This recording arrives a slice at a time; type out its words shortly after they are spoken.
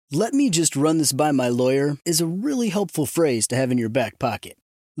"Let me just run this by my lawyer" is a really helpful phrase to have in your back pocket.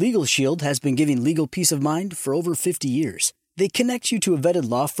 Legal Shield has been giving legal peace of mind for over 50 years. They connect you to a vetted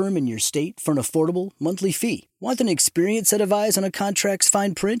law firm in your state for an affordable monthly fee. Want an experienced set of eyes on a contract's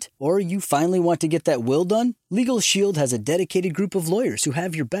fine print? Or you finally want to get that will done? Legal Shield has a dedicated group of lawyers who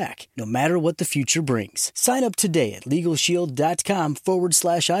have your back, no matter what the future brings. Sign up today at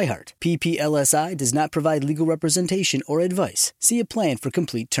LegalShield.com/iHeart. PPLSI does not provide legal representation or advice. See a plan for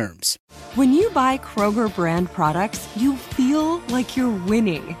complete terms. When you buy Kroger brand products, you feel like you're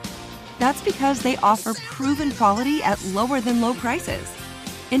winning. That's because they offer proven quality at lower than low prices.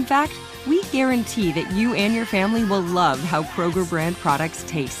 In fact, we guarantee that you and your family will love how Kroger brand products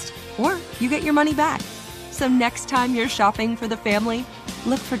taste, or you get your money back. So next time you're shopping for the family,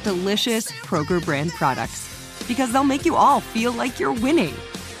 look for delicious Kroger brand products, because they'll make you all feel like you're winning.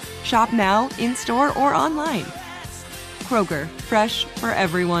 Shop now, in-store, or online. Kroger, fresh for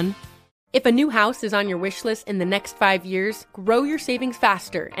everyone. If a new house is on your wish list in the next 5 years, grow your savings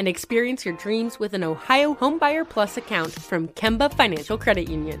faster and experience your dreams with an Ohio Homebuyer Plus account from Kemba Financial Credit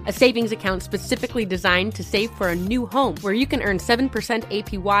Union. A savings account specifically designed to save for a new home, where you can earn 7%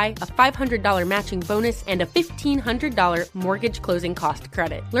 APY, a $500 matching bonus, and a $1,500 mortgage closing cost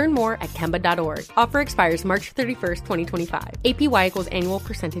credit. Learn more at Kemba.org. Offer expires March 31st, 2025. APY equals annual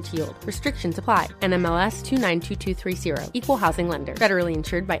percentage yield. Restrictions apply. NMLS 292230. Equal housing lender. Federally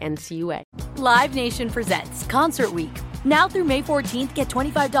insured by NCUA. Live Nation presents Concert Week. Now through May 14th, get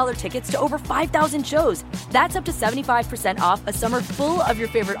 $25 tickets to over 5,000 shows. That's up to 75% off a summer full of your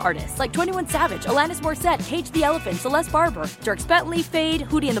favorite artists like 21 Savage, Alanis Morissette, Cage the Elephant, Celeste Barber, Dierks Bentley, Fade,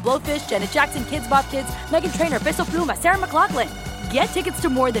 Hootie and the Blowfish, Janet Jackson, Kids Bop Kids, Meghan Trainor, Bissell Pluma, Sarah McLachlan. Get tickets to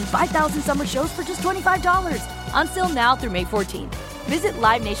more than 5,000 summer shows for just $25. Until now through May 14th. Visit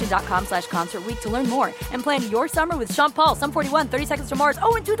LiveNation.com/Concert Week to learn more and plan your summer with Sean Paul, Sum 41, 30 Seconds to Mars,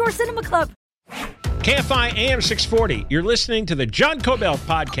 and Two Door Cinema Club. KFI AM 640. You're listening to the John Kobylt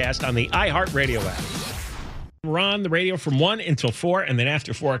podcast on the iHeartRadio app. We're on the radio from 1 until 4, and then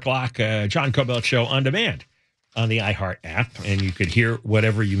after 4 o'clock, John Kobylt Show on demand on the iHeart app, and you could hear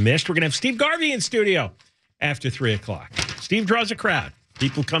whatever you missed. We're going to have Steve Garvey in studio after 3 o'clock. Steve draws a crowd.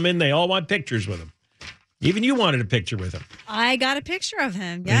 People come in, they all want pictures with him. Even you wanted a picture with him. I got a picture of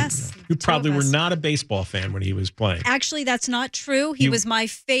him, yes. You probably were not a baseball fan when he was playing. Actually, that's not true. He was my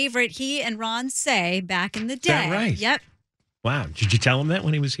favorite. He and Ron Say back in the day. Is that right? Yep. Wow. Did you tell him that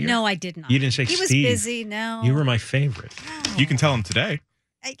when he was here? No, I did not. You didn't say, He Steve, was busy, no. you were my favorite. No. You can tell him today.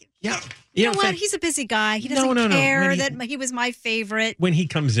 Yeah. You know what? He's a busy guy. He doesn't care that he was my favorite. When he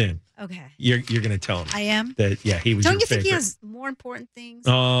comes in. Okay. You're going to tell him. I am? That, he was Don't your you favorite. think he has more important things?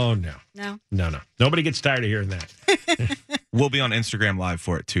 Oh, no. No? No. Nobody gets tired of hearing that. We'll be on Instagram Live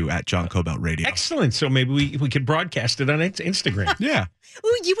for it, too, at John Kobylt Radio. Excellent. So maybe we could broadcast it on Instagram. Yeah.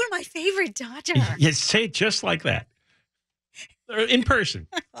 Ooh, you were my favorite daughter. Yes, say it just like that. In person.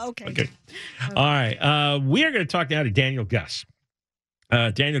 Okay. All right. We are going to talk now to Daniel Gus.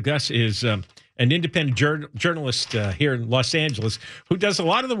 Daniel Gus is an independent journalist here in Los Angeles who does a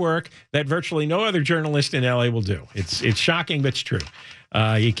lot of the work that virtually no other journalist in L.A. will do. It's shocking, but it's true.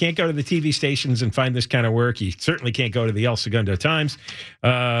 You can't go to the TV stations and find this kind of work. You certainly can't go to the El Segundo Times.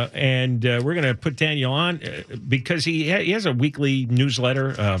 And we're going to put Daniel on because he has a weekly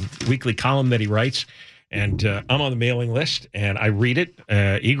newsletter, weekly column that he writes. And I'm on the mailing list, and I read it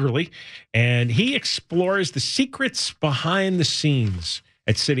eagerly. And he explores the secrets behind the scenes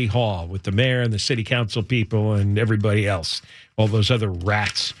at City Hall with the mayor and the city council people and everybody else, all those other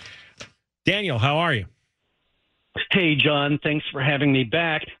rats. Daniel, how are you? Hey, John. Thanks for having me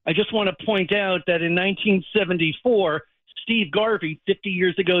back. I just want to point out that in 1974, Steve Garvey, 50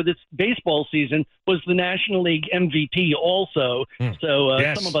 years ago this baseball season, was the National League MVP also. So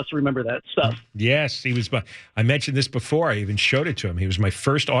Yes. some of us remember that stuff. Yes, he was. I mentioned this before. I even showed it to him. He was my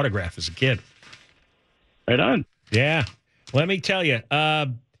first autograph as a kid. Right on. Yeah. Let me tell you.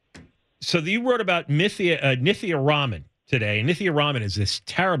 So you wrote about Nithya Raman today. Nithya Raman is this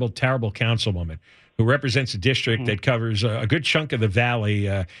terrible, terrible councilwoman who represents a district that covers a good chunk of the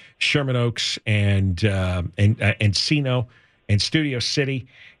valley, Sherman Oaks and Encino and Studio City,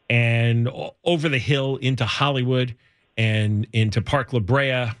 and over the hill into Hollywood and into Park La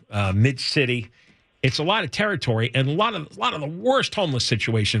Brea, Mid-City. It's a lot of territory, and a lot of the worst homeless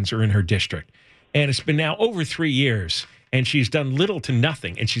situations are in her district. And it's been now over 3 years, and she's done little to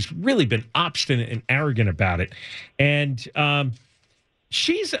nothing, and she's really been obstinate and arrogant about it. And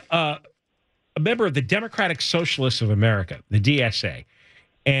she's a member of the Democratic Socialists of America, the DSA,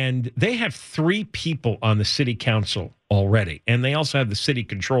 and they have 3 people on the city council already, and they also have the city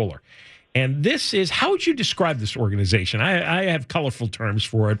controller. And this is, how would you describe this organization? I have colorful terms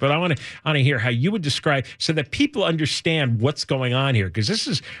for it, but I want to hear how you would describe so that people understand what's going on here, because this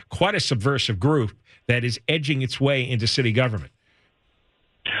is quite a subversive group that is edging its way into city government.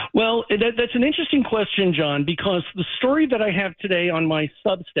 Well, that's an interesting question, John, because the story that I have today on my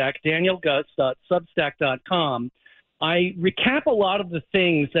Substack, danielgus.substack.com, I recap a lot of the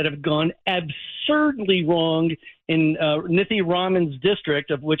things that have gone absurdly wrong in Nithya Raman's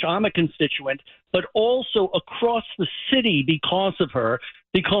district, of which I'm a constituent, but also across the city because of her,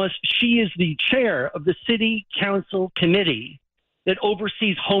 because she is the chair of the city council committee that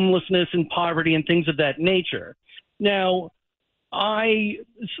oversees homelessness and poverty and things of that nature. Now, I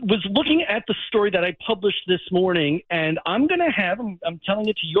was looking at the story that I published this morning, and I'm telling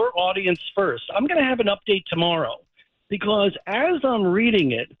it to your audience first, I'm going to have an update tomorrow. Because as I'm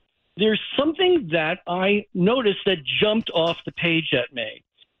reading it, there's something that I noticed that jumped off the page at me.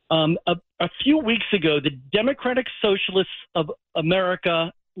 A few weeks ago, the Democratic Socialists of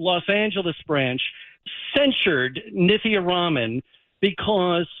America Los Angeles branch censured Nithya Raman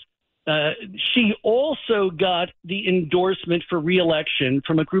because she also got the endorsement for re-election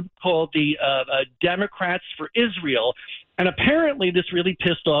from a group called the Democrats for Israel. And apparently this really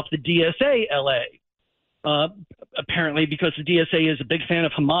pissed off the DSA LA. Apparently because the DSA is a big fan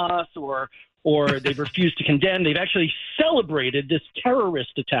of Hamas or they've refused to condemn. They've actually celebrated this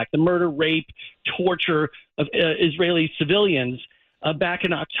terrorist attack, the murder, rape, torture of Israeli civilians back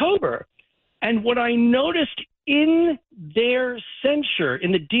in October. And what I noticed in their censure,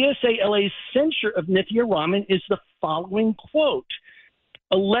 in the DSA LA's censure of Nithya Raman, is the following quote.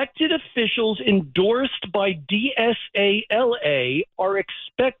 Elected officials endorsed by DSA-LA are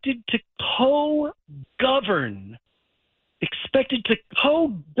expected to co-govern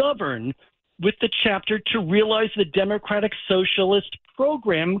with the chapter to realize the Democratic Socialist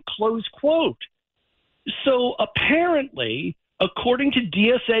program, close quote. So apparently, according to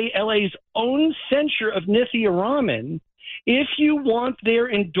DSA-LA's own censure of Nithya Raman, if you want their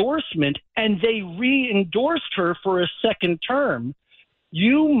endorsement and they re-endorsed her for a second term,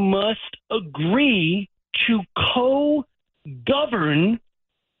 you must agree to co-govern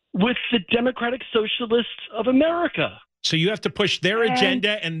with the Democratic Socialists of America. So you have to push their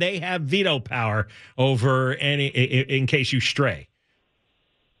agenda, and they have veto power over any in case you stray.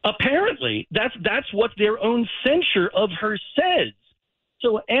 Apparently, that's what their own censure of her says.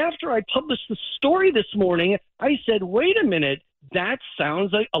 So after I published the story this morning, I said, wait a minute, that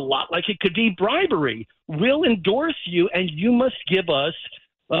sounds like a lot like it could be bribery. We'll endorse you, and you must give us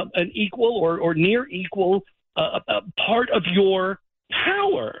an equal or near equal part of your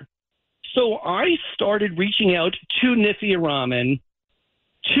power. So I started reaching out to Nithya Raman,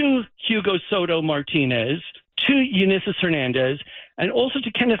 to Hugo Soto Martinez, to Ulises Hernandez, and also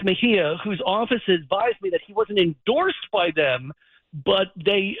to Kenneth Mejia, whose office advised me that he wasn't endorsed by them, but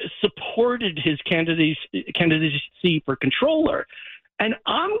they supported his candidacy for controller. And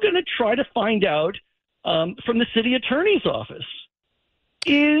I'm going to try to find out from the city attorney's office,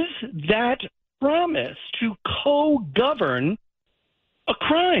 is that promise to co-govern a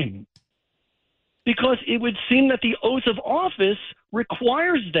crime? Because it would seem that the oath of office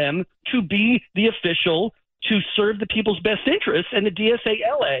requires them to be the official to serve the people's best interests, and the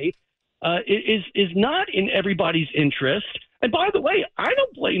DSA-LA is not in everybody's interest. And by the way, I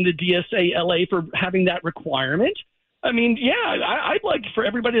don't blame the DSA-LA for having that requirement. I mean, yeah, I'd like for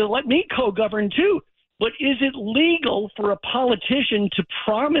everybody to let me co-govern too. But is it legal for a politician to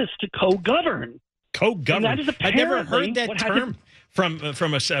promise to co-govern? Co-govern. I've never heard that term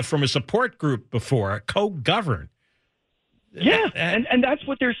from a support group before. Co-govern. Yeah, and that's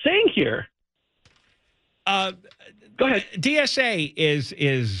what they're saying here. Go ahead. DSA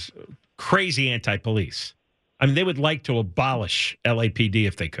is crazy anti-police. I mean, they would like to abolish LAPD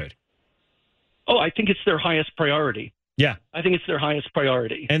if they could. Oh, I think it's their highest priority. Yeah. I think it's their highest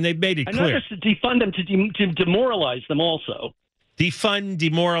priority. And they've made it clear. Not just to defund them, to demoralize them also. Defund,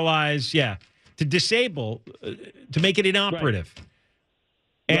 demoralize, yeah. To disable, to make it inoperative.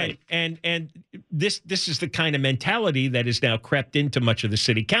 Right. And this is the kind of mentality that has now crept into much of the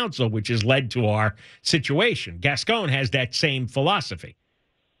city council, which has led to our situation. Gascon has that same philosophy.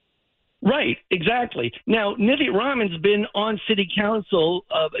 Right, exactly. Now, Nithya Raman's been on city council,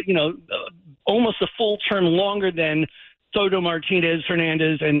 almost a full term longer than Soto Martinez,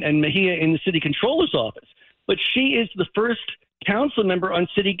 Hernandez, and Mejia in the city controller's office. But she is the first council member on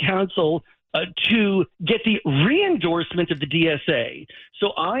city council to get the re-endorsement of the DSA.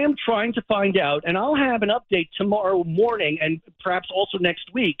 So I am trying to find out, and I'll have an update tomorrow morning and perhaps also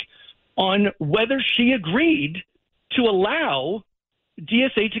next week on whether she agreed to allow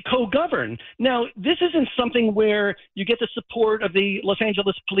DSA to co-govern. Now, this isn't something where you get the support of the Los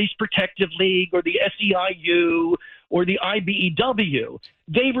Angeles Police Protective League or the SEIU or the IBEW.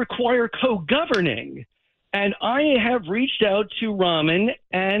 They require co-governing. And I have reached out to Rahman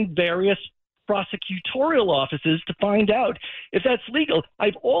and various prosecutorial offices to find out if that's legal.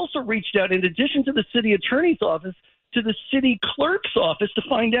 I've also reached out, in addition to the city attorney's office, to the city clerk's office to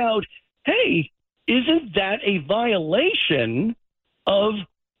find out, hey, isn't that a violation of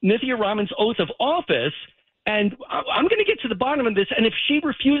Nithya Rahman's oath of office? And I'm going to get to the bottom of this. And if she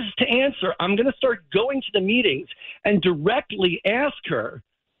refuses to answer, I'm going to start going to the meetings and directly ask her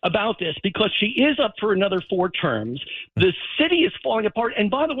about this, because she is up for another 4 terms. The city is falling apart.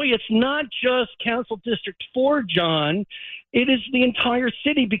 And by the way, it's not just Council District 4, John. It is the entire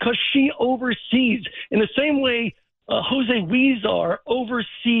city, because she oversees, in the same way Jose Huizar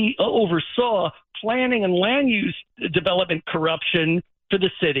oversaw planning and land use development corruption for the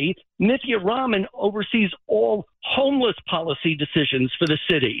city. Nithya Rahman oversees all homeless policy decisions for the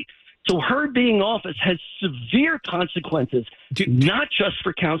city. So her being in office has severe consequences, not just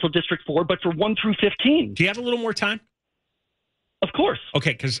for Council District 4, but for 1 through 15. Do you have a little more time? Of course.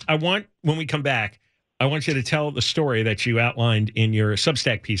 Okay, because when we come back, I want you to tell the story that you outlined in your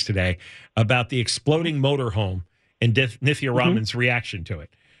Substack piece today about the exploding motorhome and Nithya Rahman's reaction to it.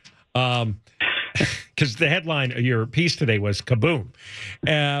 Because the headline of your piece today was kaboom.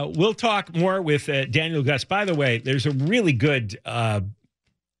 We'll talk more with Daniel Gus. By the way, there's a really good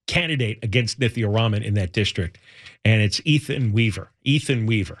candidate against Nithya Rahman in that district, and it's Ethan Weaver.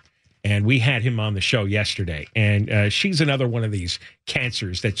 And we had him on the show yesterday. And she's another one of these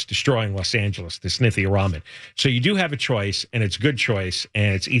cancers that's destroying Los Angeles, this Nithya Rahman. So you do have a choice, and it's a good choice,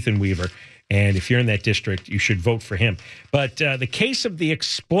 and it's Ethan Weaver. And if you're in that district, you should vote for him. But the case of the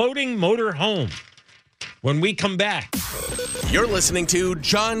exploding motor home, when we come back. You're listening to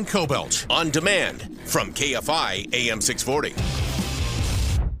John Kobylt on demand from KFI AM 640.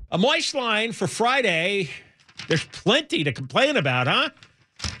 A moist line for Friday. There's plenty to complain about, huh?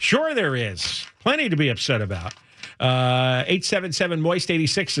 Sure there is. Plenty to be upset about.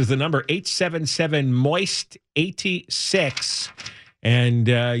 877-MOIST-86 is the number. 877-MOIST-86. And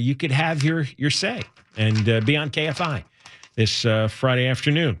you could have your say and be on KFI this Friday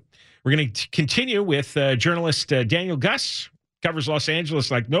afternoon. We're going to continue with journalist Daniel Gus. Covers Los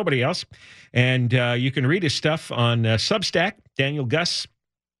Angeles like nobody else. And you can read his stuff on Substack,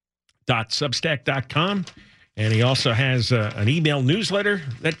 danielgus.substack.com. And he also has an email newsletter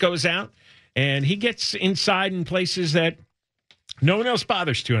that goes out. And he gets inside in places that no one else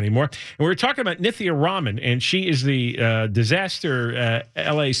bothers to anymore. And we're talking about Nithya Rahman, and she is the disaster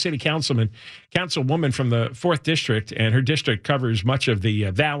L.A. City councilwoman from the 4th District, and her district covers much of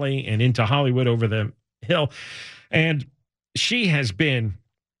the valley and into Hollywood over the hill. And she has been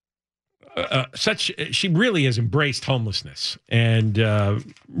she really has embraced homelessness and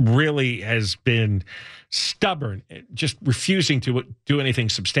really has been stubborn, just refusing to do anything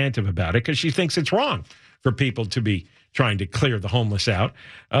substantive about it because she thinks it's wrong for people to be trying to clear the homeless out.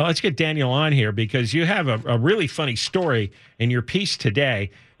 Let's get Daniel on here because you have a really funny story in your piece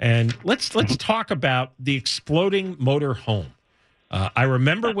today. And let's talk about the exploding motor home. I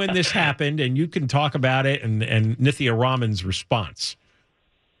remember when this happened, and you can talk about it and Nithya Rahman's response.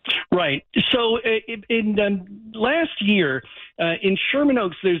 Right. So in last year in Sherman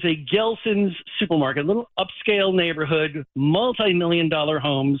Oaks, there's a Gelson's supermarket, a little upscale neighborhood, multi-million-dollar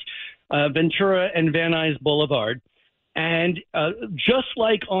homes, Ventura and Van Nuys Boulevard. And just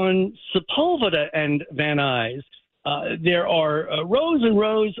like on Sepulveda and Van Nuys, there are rows and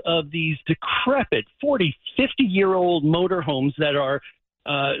rows of these decrepit 40, 50-year-old motorhomes that are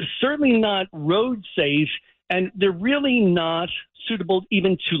certainly not road safe, and they're really not suitable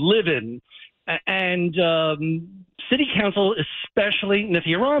even to live in. And city council, especially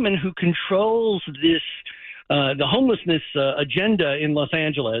Nithya Rahman, who controls this the homelessness agenda in Los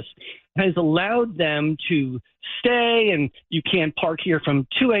Angeles, has allowed them to stay, and you can't park here from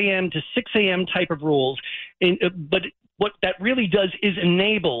 2 a.m. to 6 a.m. type of rules. But what that really does is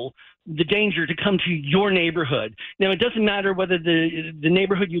enable the danger to come to your neighborhood. Now, it doesn't matter whether the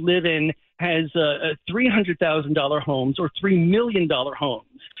neighborhood you live in has $300,000 homes or $3 million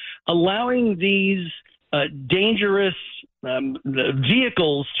homes. Allowing these dangerous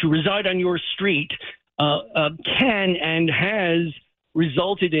vehicles to reside on your street can and has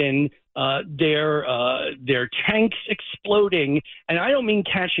resulted in their tanks exploding. And I don't mean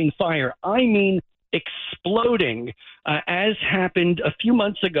catching fire. I mean exploding, as happened a few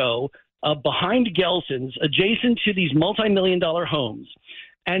months ago behind Gelson's, adjacent to these multi-million-dollar homes.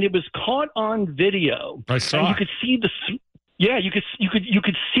 And it was caught on video. I saw. And you could see Yeah, you could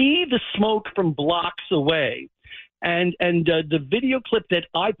see the smoke from blocks away. And the video clip that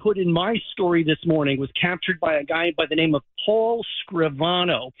I put in my story this morning was captured by a guy by the name of Paul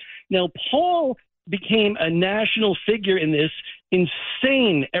Scrivano. Now, Paul became a national figure in this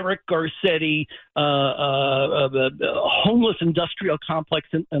insane Eric Garcetti homeless industrial complex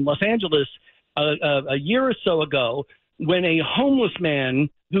in Los Angeles a year or so ago, when a homeless man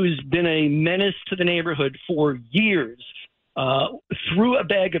who's been a menace to the neighborhood for years threw a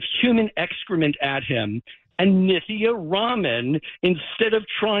bag of human excrement at him. And Nithya Raman, instead of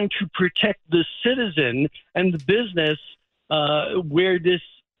trying to protect the citizen and the business where this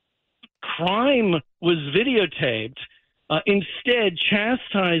crime was videotaped, instead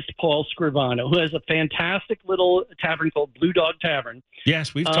chastised Paul Scrivano, who has a fantastic little tavern called Blue Dog Tavern.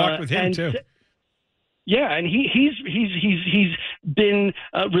 Yes, we've talked with him too. Yeah, and he's been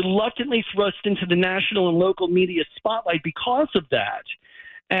reluctantly thrust into the national and local media spotlight because of that.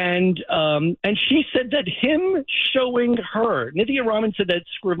 And she said that him showing her, Nithya Raman said that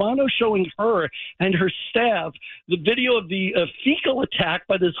Scrivano showing her and her staff the video of the fecal attack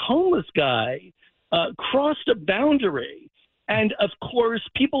by this homeless guy crossed a boundary. And, of course,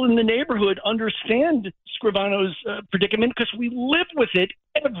 people in the neighborhood understand Scrivano's predicament because we live with it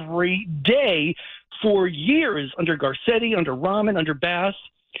every day for years under Garcetti, under Raman, under Bass.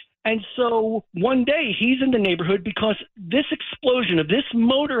 And so one day he's in the neighborhood because this explosion of this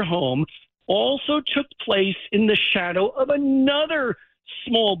motorhome also took place in the shadow of another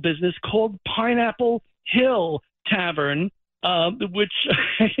small business called Pineapple Hill Tavern, which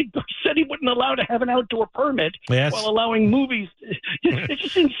Garcetti wouldn't allow to have an outdoor permit while allowing movies. It's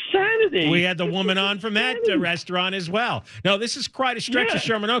just insanity. We had the woman on from that restaurant as well. No, this is quite a stretch of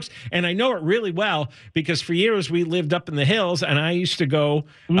Sherman Oaks, and I know it really well because for years we lived up in the hills, and I used to go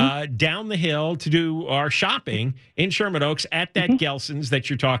down the hill to do our shopping in Sherman Oaks at that Gelson's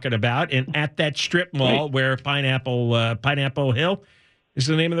that you're talking about, and at that strip mall where Pineapple Hill is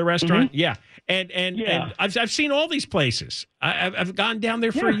the name of the restaurant. Yeah. And I've seen all these places. I've gone down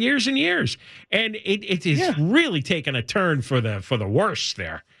there for years and years, and it is really taken a turn for the worse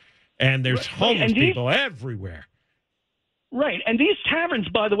there. And there's homeless people everywhere. Right. And these taverns,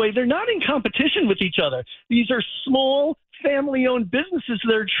 by the way, they're not in competition with each other. These are small family-owned businesses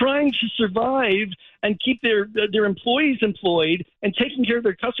that are trying to survive and keep their employees employed and taking care of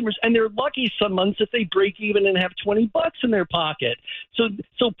their customers. And they're lucky some months if they break even and have $20 in their pocket.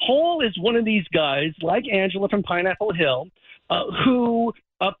 So Paul is one of these guys, like Angela from Pineapple Hill, who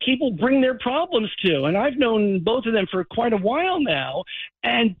people bring their problems to. And I've known both of them for quite a while now.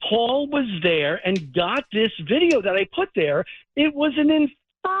 And Paul was there and got this video that I put there. It was an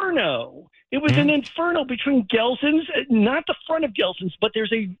inferno. It was an inferno between Gelson's, not the front of Gelson's, but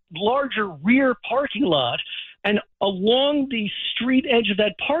there's a larger rear parking lot. And along the street edge of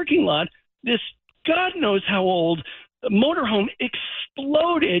that parking lot, this God knows how old motorhome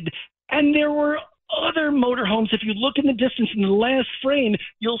exploded. And there were other motorhomes. If you look in the distance in the last frame,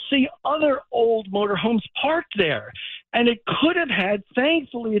 you'll see other old motorhomes parked there. And it could have had,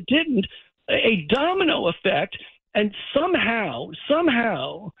 thankfully it didn't, a domino effect. And somehow,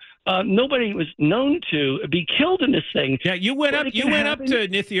 nobody was known to be killed in this thing. Yeah, you went up to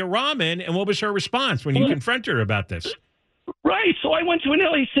Nithya Raman, and what was her response when you confronted her about this? Right. So I went to an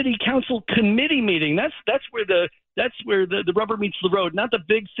LA City Council committee meeting. That's where the rubber meets the road, not the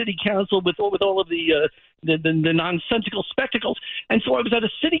big city council with all of the nonsensical spectacles. And so I was at a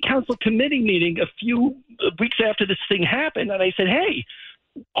city council committee meeting a few weeks after this thing happened, and I said, "Hey,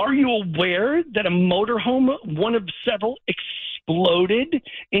 are you aware that a motorhome, one of several, exploded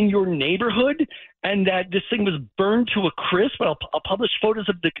in your neighborhood, and that this thing was burned to a crisp?" I'll publish photos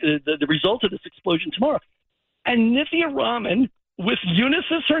of the result of this explosion tomorrow. And Nithya Raman, with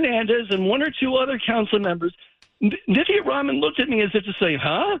Eunices Hernandez and one or two other council members, Nithya Raman looked at me as if to say,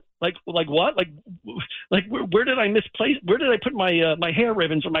 "Huh? Like what? Like where did I misplace? Where did I put my hair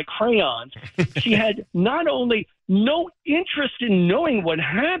ribbons or my crayons?" She had not only no interest in knowing what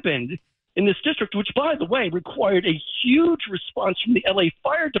happened in this district, which, by the way, required a huge response from the LA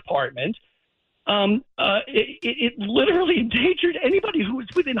Fire Department. It literally endangered anybody who was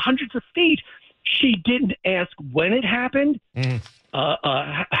within hundreds of feet. She didn't ask when it happened,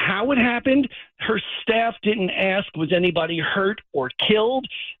 how it happened. Her staff didn't ask, was anybody hurt or killed?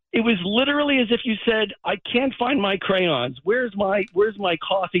 It was literally as if you said, "I can't find my crayons. Where's my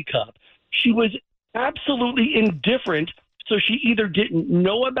coffee cup?" She was absolutely indifferent. So she either didn't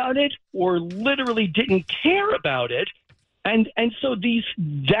know about it or literally didn't care about it. And so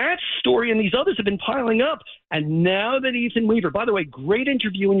that story and these others have been piling up. And now that Ethan Weaver, by the way, great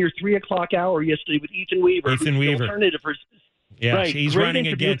interview in your 3 o'clock hour yesterday with Ethan Weaver. Ethan Weaver. Alternative for Yeah, Right. he's Great running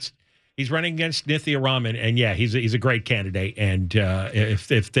interview. against Nithya Raman, and yeah, he's a great candidate. And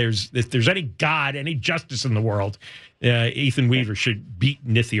if there's any God, any justice in the world, Ethan Weaver should beat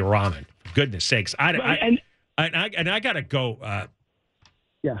Nithya Raman. For goodness sakes, I got to go.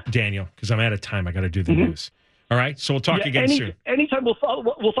 Daniel, because I'm out of time. I got to do the news. All right, so we'll talk again soon. Anytime we'll follow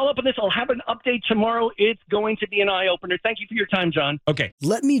up on this. I'll have an update tomorrow. It's going to be an eye opener. Thank you for your time, John. Okay.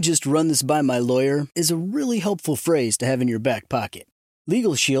 "Let me just run this by my lawyer" is a really helpful phrase to have in your back pocket.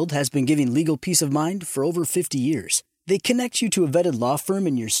 Legal Shield has been giving legal peace of mind for over 50 years. They connect you to a vetted law firm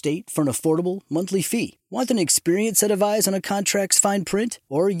in your state for an affordable monthly fee. Want an experienced set of eyes on a contract's fine print?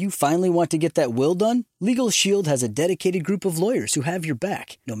 Or you finally want to get that will done? Legal Shield has a dedicated group of lawyers who have your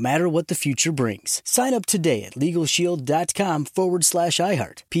back, no matter what the future brings. Sign up today at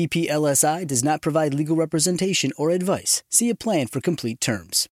LegalShield.com/iHeart. PPLSI does not provide legal representation or advice. See a plan for complete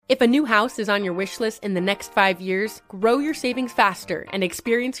terms. If a new house is on your wish list in the next 5 years, grow your savings faster and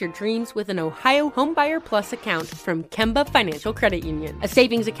experience your dreams with an Ohio Homebuyer Plus account from Kemba Financial Credit Union. A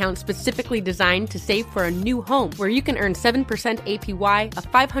savings account specifically designed to save for a new home, where you can earn 7% APY, a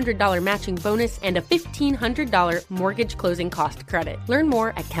 $500 matching bonus, and a $1,500 mortgage closing cost credit. Learn more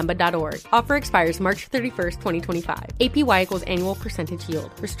at Kemba.org. Offer expires March 31st, 2025. APY equals annual percentage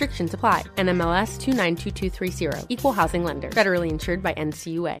yield. Restrictions apply. NMLS 292230. Equal housing lender. Federally insured by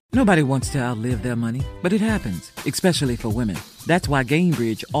NCUA. Nobody wants to outlive their money, but it happens, especially for women. That's why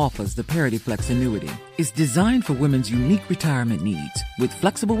Gainbridge offers the Parity Flex annuity. It's designed for women's unique retirement needs, with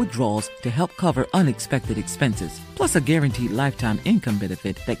flexible withdrawals to help cover unexpected expenses, plus a guaranteed lifetime income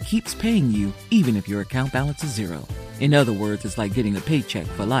benefit that keeps paying you even if your account balance is zero. In other words, it's like getting a paycheck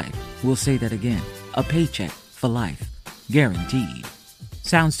for life. We'll say that again. A paycheck for life. Guaranteed.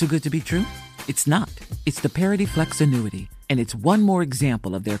 Sounds too good to be true? It's not. It's the Parity Flex annuity, and it's one more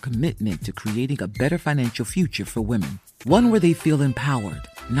example of their commitment to creating a better financial future for women. One where they feel empowered,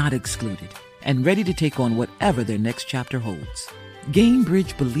 not excluded, and ready to take on whatever their next chapter holds.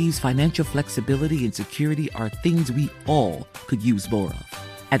 Gainbridge believes financial flexibility and security are things we all could use more of.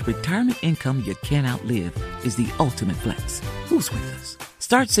 At retirement income you can't outlive is the ultimate flex. Who's with us?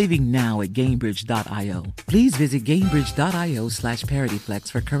 Start saving now at Gainbridge.io. Please visit Gainbridge.io/ParityFlex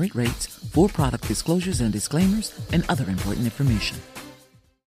for current rates, for product disclosures and disclaimers, and other important information.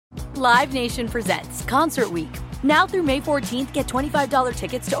 Live Nation presents Concert Week. Now through May 14th, get $25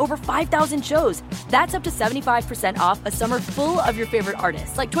 tickets to over 5,000 shows. That's up to 75% off a summer full of your favorite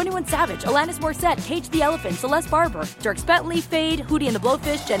artists like 21 Savage, Alanis Morissette, Cage the Elephant, Celeste Barber, Dierks Bentley, Fade, Hootie and the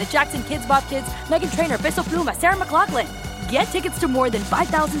Blowfish, Janet Jackson, Kids Bop Kids, Meghan Trainor, Peso Pluma, Sarah McLachlan. Get tickets to more than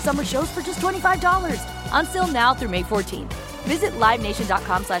 5,000 summer shows for just $25. Until now through May 14th. Visit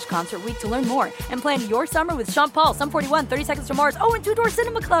LiveNation.com/Concert Week to learn more and plan your summer with Sean Paul, Sum 41, 30 Seconds to Mars, and Two Door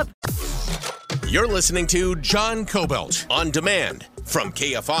Cinema Club. You're listening to John Kobylt on demand from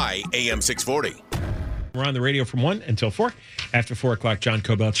KFI AM 640. We're on the radio from 1 until 4. After 4 o'clock, John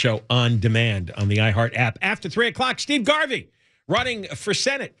Kobylt Show on demand on the iHeart app. After 3 o'clock, Steve Garvey running for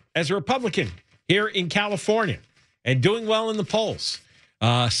Senate as a Republican here in California and doing well in the polls.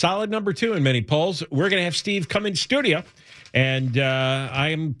 Solid number 2 in many polls. We're going to have Steve come in studio, and I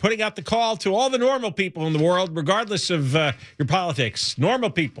am putting out the call to all the normal people in the world, regardless of your politics. Normal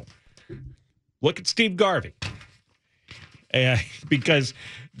people. Look at Steve Garvey, because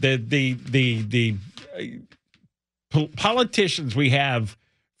the politicians we have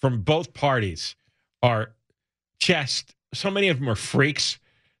from both parties are just, so many of them are freaks.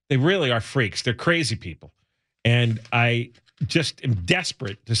 They really are freaks. They're crazy people. And I just am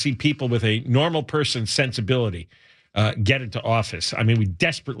desperate to see people with a normal person's sensibility get into office. I mean, we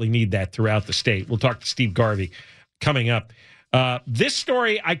desperately need that throughout the state. We'll talk to Steve Garvey coming up. This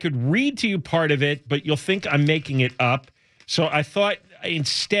story, I could read to you part of it, but you'll think I'm making it up. So I thought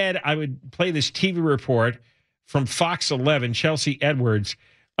instead I would play this TV report from Fox 11, Chelsea Edwards.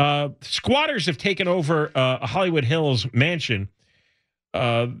 Squatters have taken over a Hollywood Hills mansion.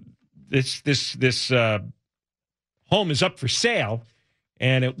 This home is up for sale,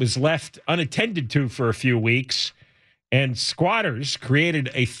 and it was left unattended to for a few weeks. And squatters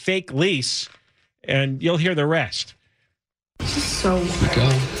created a fake lease, and you'll hear the rest.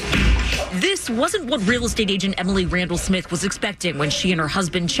 This wasn't what real estate agent Emily Randall Smith was expecting when she and her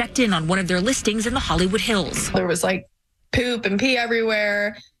husband checked in on one of their listings in the Hollywood Hills. There was like poop and pee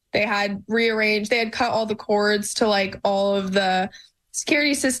everywhere. They had rearranged, they had cut all the cords to like all of the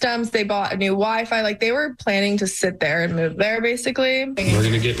security systems. They bought a new Wi-Fi. Like they were planning to sit there and move there basically. We're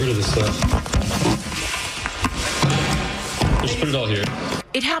going to get rid of this stuff. Just put it all here.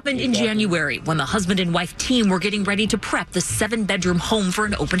 It happened in January when the husband and wife team were getting ready to prep the 7-bedroom home for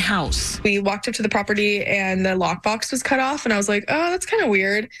an open house. We walked up to the property and the lockbox was cut off, and I was like, oh, that's kind of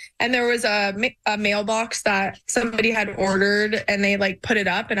weird. And there was a mailbox that somebody had ordered, and they like put it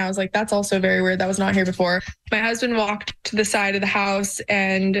up, and I was like, that's also very weird. That was not here before. My husband walked to the side of the house,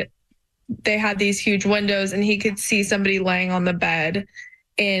 and they had these huge windows, and he could see somebody laying on the bed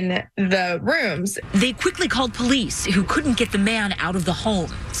in the rooms. They quickly called police, who couldn't get the man out of the home.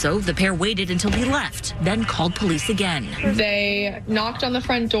 So the pair waited until he left, then called police again. They knocked on the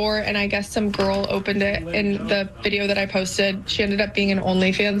front door, and I guess some girl opened it. In the video that I posted, she ended up being an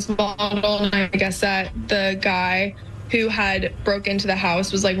OnlyFans model, and I guess that the guy who had broke into the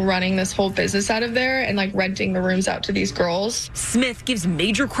house was like running this whole business out of there and like renting the rooms out to these girls. Smith gives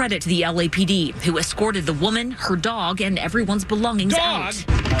major credit to the LAPD, who escorted the woman, her dog, and everyone's belongings out.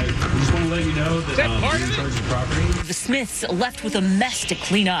 I just want to let you know that part you're in charge of the property. The Smiths left with a mess to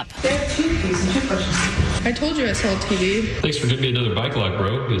clean up. I told you I sold TV. Thanks for giving me another bike lock,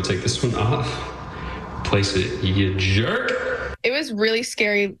 bro. I'm going to take this one off. Place it, you jerk. It was really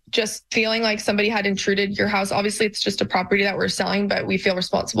scary just feeling like somebody had intruded your house. Obviously, it's just a property that we're selling, but we feel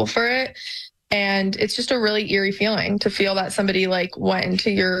responsible for it. And it's just a really eerie feeling to feel that somebody like went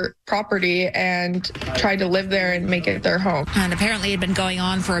into your property and tried to live there and make it their home. And apparently it had been going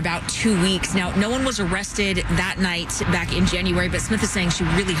on for about 2 weeks. Now, no one was arrested that night back in January, but Smith is saying she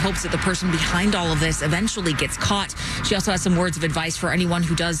really hopes that the person behind all of this eventually gets caught. She also has some words of advice for anyone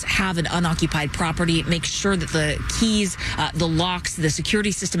who does have an unoccupied property. Make sure that the keys, the locks, the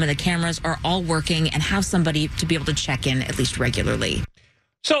security system, and the cameras are all working, and have somebody to be able to check in at least regularly.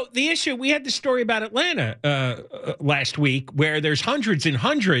 So the issue, we had the story about Atlanta last week where there's hundreds and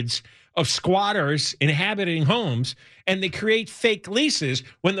hundreds of squatters inhabiting homes, and they create fake leases.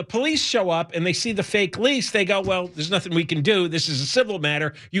 When the police show up and they see the fake lease, they go, well, there's nothing we can do. This is a civil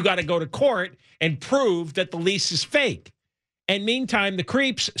matter. You got to go to court and prove that the lease is fake. And meantime, the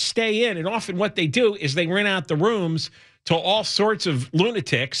creeps stay in, and often what they do is they rent out the rooms to all sorts of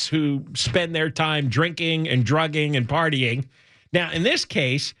lunatics who spend their time drinking and drugging and partying. Now, in this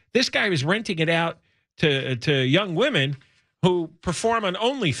case, this guy was renting it out to young women who perform on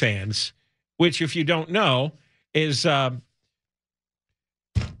OnlyFans, which, if you don't know, is they'll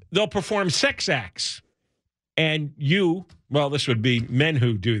perform sex acts. And you, well, this would be men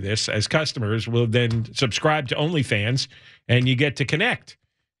who do this as customers, will then subscribe to OnlyFans, and you get to connect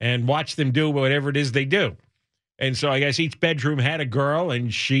and watch them do whatever it is they do. And so I guess each bedroom had a girl,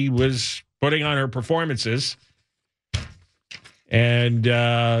 and she was putting on her performances. And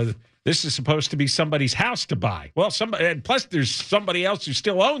this is supposed to be somebody's house to buy. Well, and plus there's somebody else who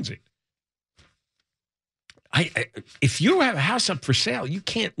still owns it. If you have a house up for sale, you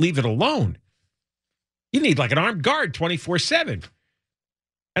can't leave it alone. You need like an armed guard 24/7.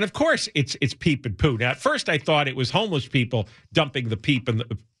 And of course, it's peep and poo. Now, at first, I thought it was homeless people dumping the peep and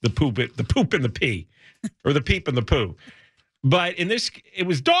the poop and the pee, or the peep and the poo. But in this, it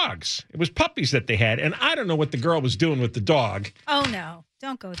was dogs. It was puppies that they had. And I don't know what the girl was doing with the dog. Oh, no.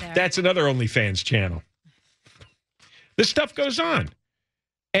 Don't go there. That's another OnlyFans channel. This stuff goes on.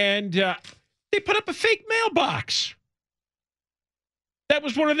 And they put up a fake mailbox. That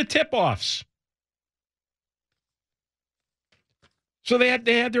was one of the tip-offs. So they had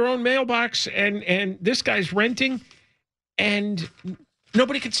their own mailbox, and this guy's renting, and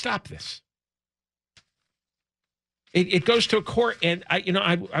nobody could stop this. It goes to a court, and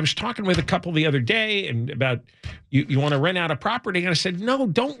I was talking with a couple the other day, and about you want to rent out a property, and I said, no,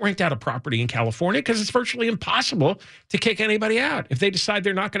 don't rent out a property in California, because it's virtually impossible to kick anybody out. If they decide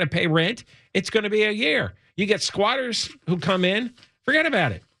they're not going to pay rent, it's going to be a year. You get squatters who come in, forget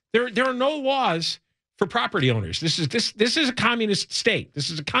about it. There are no laws for property owners. This is a communist state. This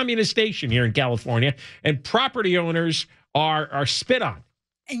is a communist station here in California, and property owners are spit on.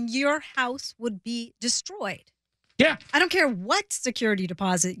 And your house would be destroyed. Yeah. I don't care what security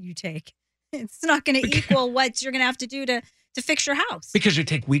deposit you take. It's not going to equal what you're going to have to do to fix your house. Because it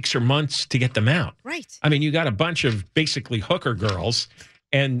take weeks or months to get them out. Right. I mean, you got a bunch of basically hooker girls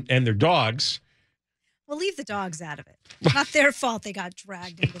and their dogs. Well, leave the dogs out of it. Not their fault they got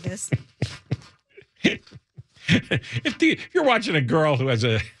dragged into this. If you're watching a girl who has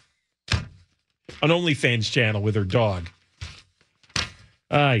an OnlyFans channel with her dog.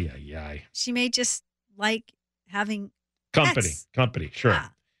 Ay. She may just like having company. pets. Company, sure.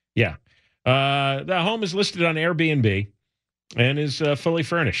 Yeah. The home is listed on Airbnb and is fully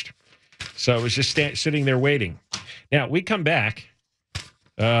furnished. So it was just sitting there waiting. Now, we come back.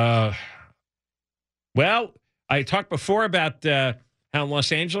 Well, I talked before about how in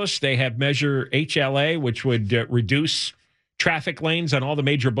Los Angeles they have Measure HLA, which would reduce traffic lanes on all the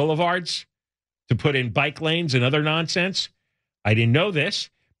major boulevards to put in bike lanes and other nonsense. I didn't know this,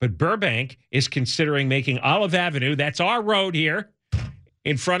 but Burbank is considering making Olive Avenue, that's our road here,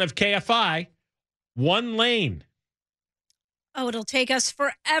 in front of KFI, one lane. Oh, it'll take us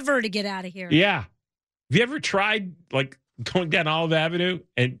forever to get out of here. Yeah. Have you ever tried, like, going down Olive Avenue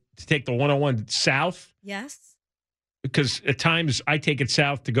and to take the 101 south? Yes. Because at times I take it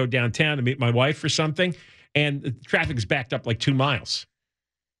south to go downtown to meet my wife or something, and the traffic is backed up like 2 miles.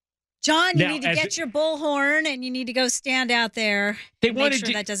 John, you need to get your bullhorn and you need to go stand out there and make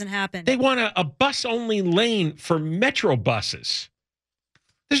sure that doesn't happen. They want a bus-only lane for Metro buses.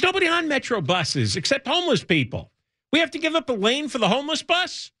 There's nobody on Metro buses except homeless people. We have to give up a lane for the homeless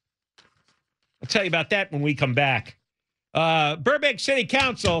bus? I'll tell you about that when we come back. Burbank City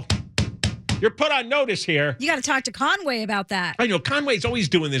Council, you're put on notice here. You got to talk to Conway about that. I know, Conway's always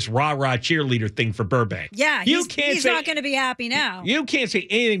doing this rah-rah cheerleader thing for Burbank. Yeah, he's not going to be happy now. You can't say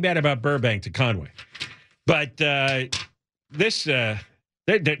anything bad about Burbank to Conway. But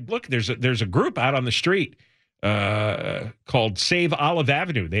look, there's a group out on the street called Save Olive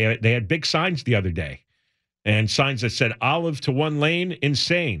Avenue. They had big signs the other day, and signs that said "Olive to one lane,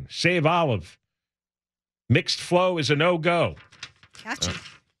 insane. Save Olive. Mixed flow is a no-go." Gotcha.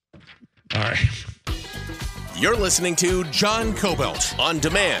 All right. You're listening to John Kobylt on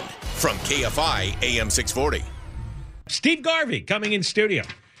demand from KFI AM 640. Steve Garvey coming in studio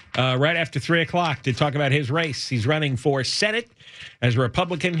right after 3 o'clock to talk about his race. He's running for Senate as a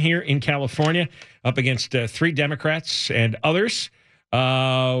Republican here in California up against 3 Democrats and others.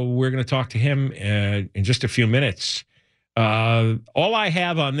 We're going to talk to him in just a few minutes. All I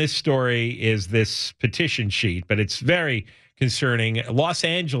have on this story is this petition sheet, but it's very concerning. Los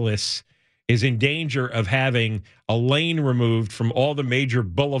Angeles is in danger of having a lane removed from all the major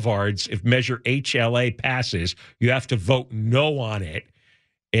boulevards if Measure HLA passes. You have to vote no on it.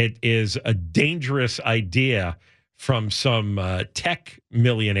 It is a dangerous idea from some tech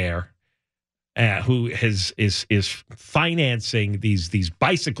millionaire who is financing these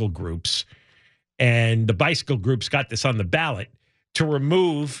bicycle groups. And the bicycle groups got this on the ballot to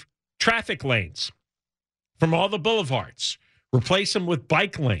remove traffic lanes from all the boulevards. Replace them with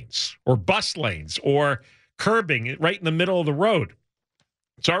bike lanes or bus lanes or curbing right in the middle of the road.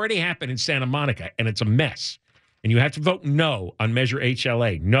 It's already happened in Santa Monica, and it's a mess. And you have to vote no on Measure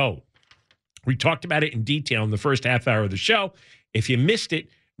HLA. No. We talked about it in detail in the first half hour of the show. If you missed it,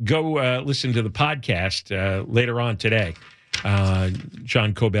 go listen to the podcast later on today.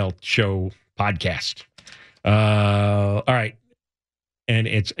 John Kobylt Show podcast. All right. And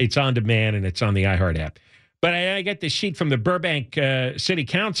it's on demand, and it's on the iHeart app. But I get this sheet from the Burbank City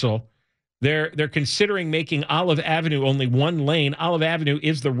Council. They're considering making Olive Avenue only one lane. Olive Avenue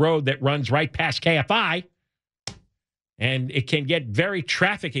is the road that runs right past KFI, and it can get very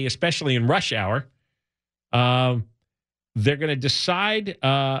trafficy, especially in rush hour. They're going to decide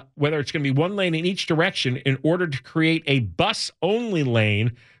whether it's going to be one lane in each direction in order to create a bus-only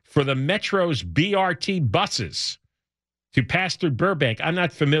lane for the Metro's BRT buses to pass through Burbank. I'm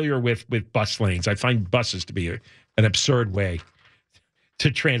not familiar with bus lanes. I find buses to be an absurd way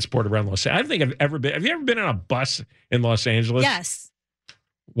to transport around Los Angeles. I don't think I've ever been. Have you ever been on a bus in Los Angeles? Yes.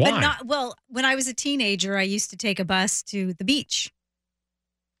 Why? But when I was a teenager, I used to take a bus to the beach.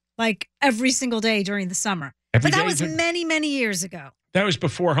 Like every single day during the summer. But that was many, many years ago. That was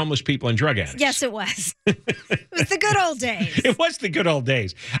before homeless people and drug addicts. Yes, it was. It was the good old days. It was the good old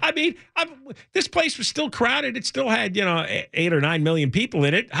days. I mean, this place was still crowded. It still had, 8 or 9 million people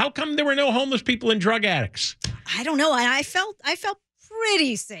in it. How come there were no homeless people and drug addicts? I don't know. And I felt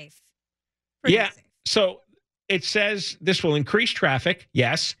pretty safe. Safe. So it says this will increase traffic.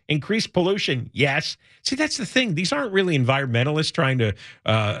 Yes. Increase pollution. Yes. See, that's the thing. These aren't really environmentalists trying to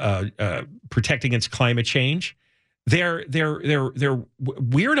protect against climate change. They're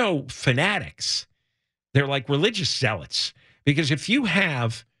weirdo fanatics. They're like religious zealots. Because if you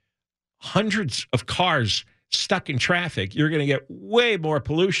have hundreds of cars stuck in traffic, you're going to get way more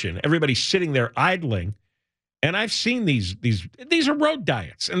pollution. Everybody's sitting there idling. And I've seen these are road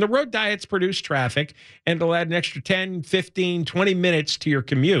diets. And the road diets produce traffic, and they'll add an extra 10, 15, 20 minutes to your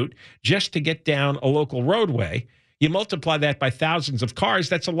commute just to get down a local roadway. You multiply that by thousands of cars,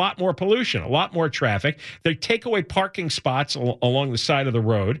 that's a lot more pollution, a lot more traffic. They take away parking spots along the side of the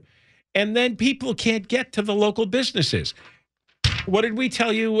road, and then people can't get to the local businesses. What did we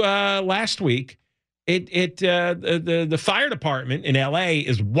tell you last week? The fire department in L.A.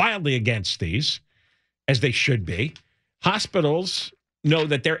 is wildly against these, as they should be. Hospitals know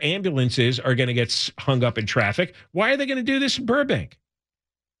that their ambulances are going to get hung up in traffic. Why are they going to do this in Burbank?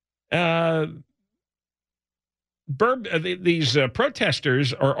 these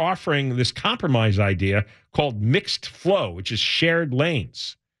protesters are offering this compromise idea called mixed flow, which is shared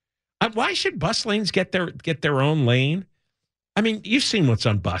lanes. Why should bus lanes get their own lane? I mean, you've seen what's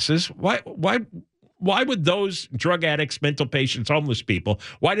on buses. Why would those drug addicts, mental patients, homeless people,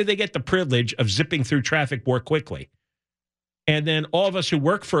 why do they get the privilege of zipping through traffic more quickly? And then all of us who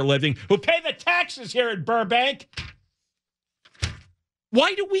work for a living, who pay the taxes here in Burbank,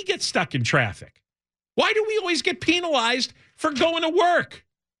 why do we get stuck in traffic? Why do we always get penalized for going to work,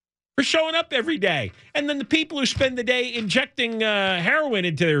 for showing up every day? And then the people who spend the day injecting heroin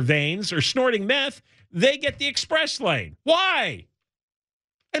into their veins or snorting meth, they get the express lane. Why?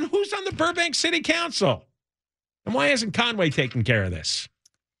 And who's on the Burbank City Council? And why hasn't Conway taken care of this?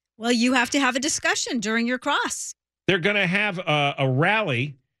 Well, you have to have a discussion during your cross. They're going to have a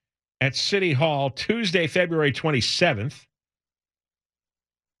rally at City Hall Tuesday, February 27th.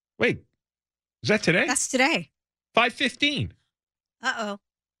 Wait, is that today? That's today. 5:15. Uh-oh.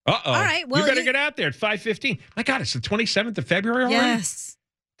 Uh-oh. All right. Well, you better get out there at 5:15. My God, it's the 27th of February already? Yes.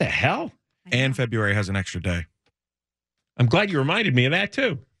 The hell? And February has an extra day. I'm glad you reminded me of that,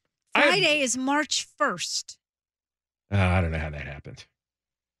 too. Friday is March 1st. I don't know how that happened.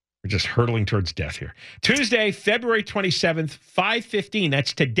 We're just hurtling towards death here. Tuesday, February 27th, 5:15.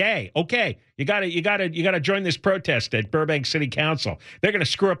 That's today. Okay, you gotta join this protest at Burbank City Council. They're going to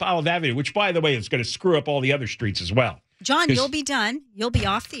screw up Olive Avenue, which, by the way, is going to screw up all the other streets as well. John, you'll be done. You'll be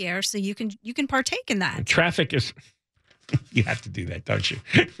off the air, so you can partake in that. Traffic is. You have to do that, don't you?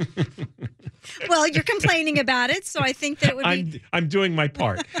 Well, you're complaining about it, so I think that it would be... I'm doing my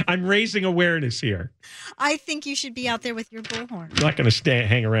part. I'm raising awareness here. I think you should be out there with your bullhorn. I'm not going to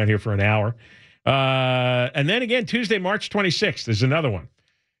hang around here for an hour. And then again, Tuesday, March 26th, there's another one.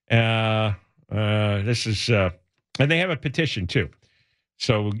 This is... and they have a petition, too.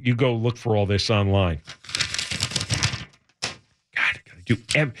 So you go look for all this online. God, I got to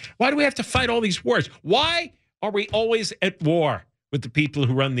do... Why do we have to fight all these wars? Why are we always at war with the people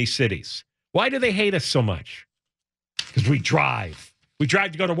who run these cities? Why do they hate us so much? Because we drive. We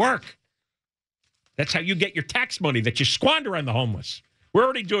drive to go to work. That's how you get your tax money that you squander on the homeless. We're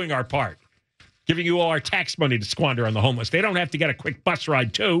already doing our part, giving you all our tax money to squander on the homeless. They don't have to get a quick bus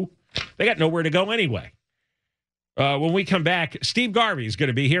ride, too. They got nowhere to go anyway. When we come back, Steve Garvey is going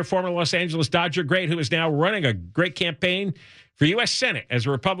to be here, former Los Angeles Dodger great, who is now running a great campaign for U.S. Senate as a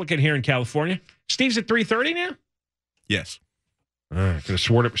Republican here in California. Steve's at 3:30 now? Yes. All right, could have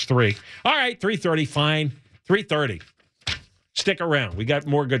sworn it was 3. All right, 3:30, fine. 3:30. Stick around. We got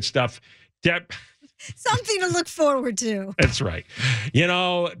more good stuff. Something to look forward to. That's right. You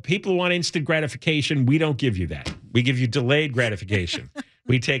know, people want instant gratification. We don't give you that. We give you delayed gratification.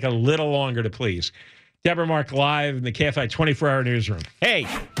 We take a little longer to please. Deborah Mark live in the KFI 24-hour newsroom. Hey,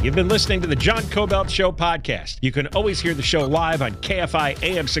 you've been listening to the John Kobylt Show podcast. You can always hear the show live on KFI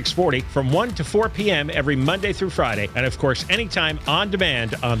AM 640 from 1 to 4 p.m. every Monday through Friday. And, of course, anytime on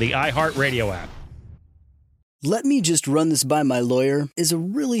demand on the iHeartRadio app. "Let me just run this by my lawyer" is a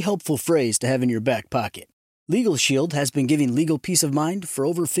really helpful phrase to have in your back pocket. Legal Shield has been giving legal peace of mind for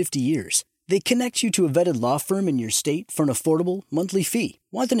over 50 years. They connect you to a vetted law firm in your state for an affordable monthly fee.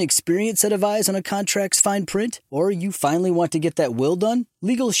 Want an experienced set of eyes on a contract's fine print? Or you finally want to get that will done?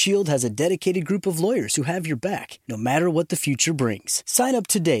 Legal Shield has a dedicated group of lawyers who have your back, no matter what the future brings. Sign up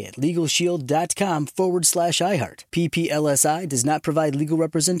today at LegalShield.com/iHeart. PPLSI does not provide legal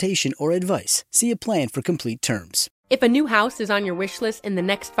representation or advice. See a plan for complete terms. If a new house is on your wish list in the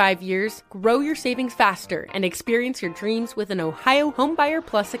next 5 years, grow your savings faster and experience your dreams with an Ohio Homebuyer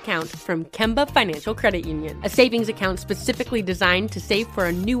Plus account from Kemba Financial Credit Union. A savings account specifically designed to save for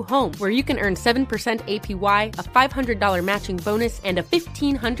a new home, where you can earn 7% APY, a $500 matching bonus, and a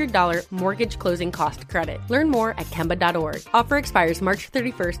 $1,500 mortgage closing cost credit. Learn more at Kemba.org. Offer expires March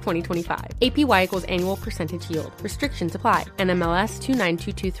 31st, 2025. APY equals annual percentage yield. Restrictions apply. NMLS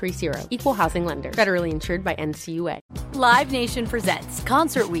 292230. Equal housing lender. Federally insured by NCUA. Live Nation presents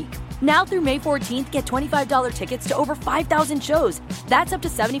Concert Week. Now through May 14th, get $25 tickets to over 5,000 shows. That's up to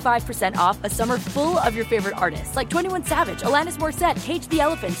 75% off a summer full of your favorite artists like 21 Savage, Alanis Morissette, Cage the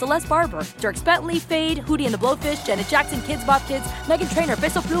Elephant, Celeste Barber, Dierks Bentley, Fade, Hootie and the Blowfish, Janet Jackson, Kids Bop Kids, Meghan Trainor,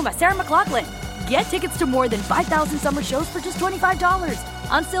 Peso Pluma, Sarah McLachlan. Get tickets to more than 5,000 summer shows for just $25.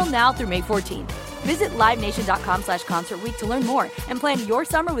 On sale now through May 14th. Visit LiveNation.com/Concert Week to learn more and plan your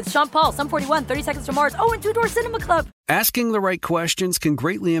summer with Sean Paul, Sum 41, 30 Seconds to Mars, and Two Door Cinema Club. Asking the right questions can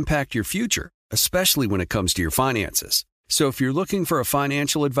greatly impact your future, especially when it comes to your finances. So if you're looking for a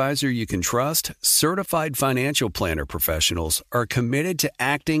financial advisor you can trust, certified financial planner professionals are committed to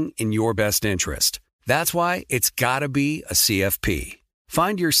acting in your best interest. That's why it's got to be a CFP.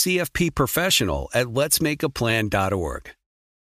 Find your CFP professional at letsmakeaplan.org.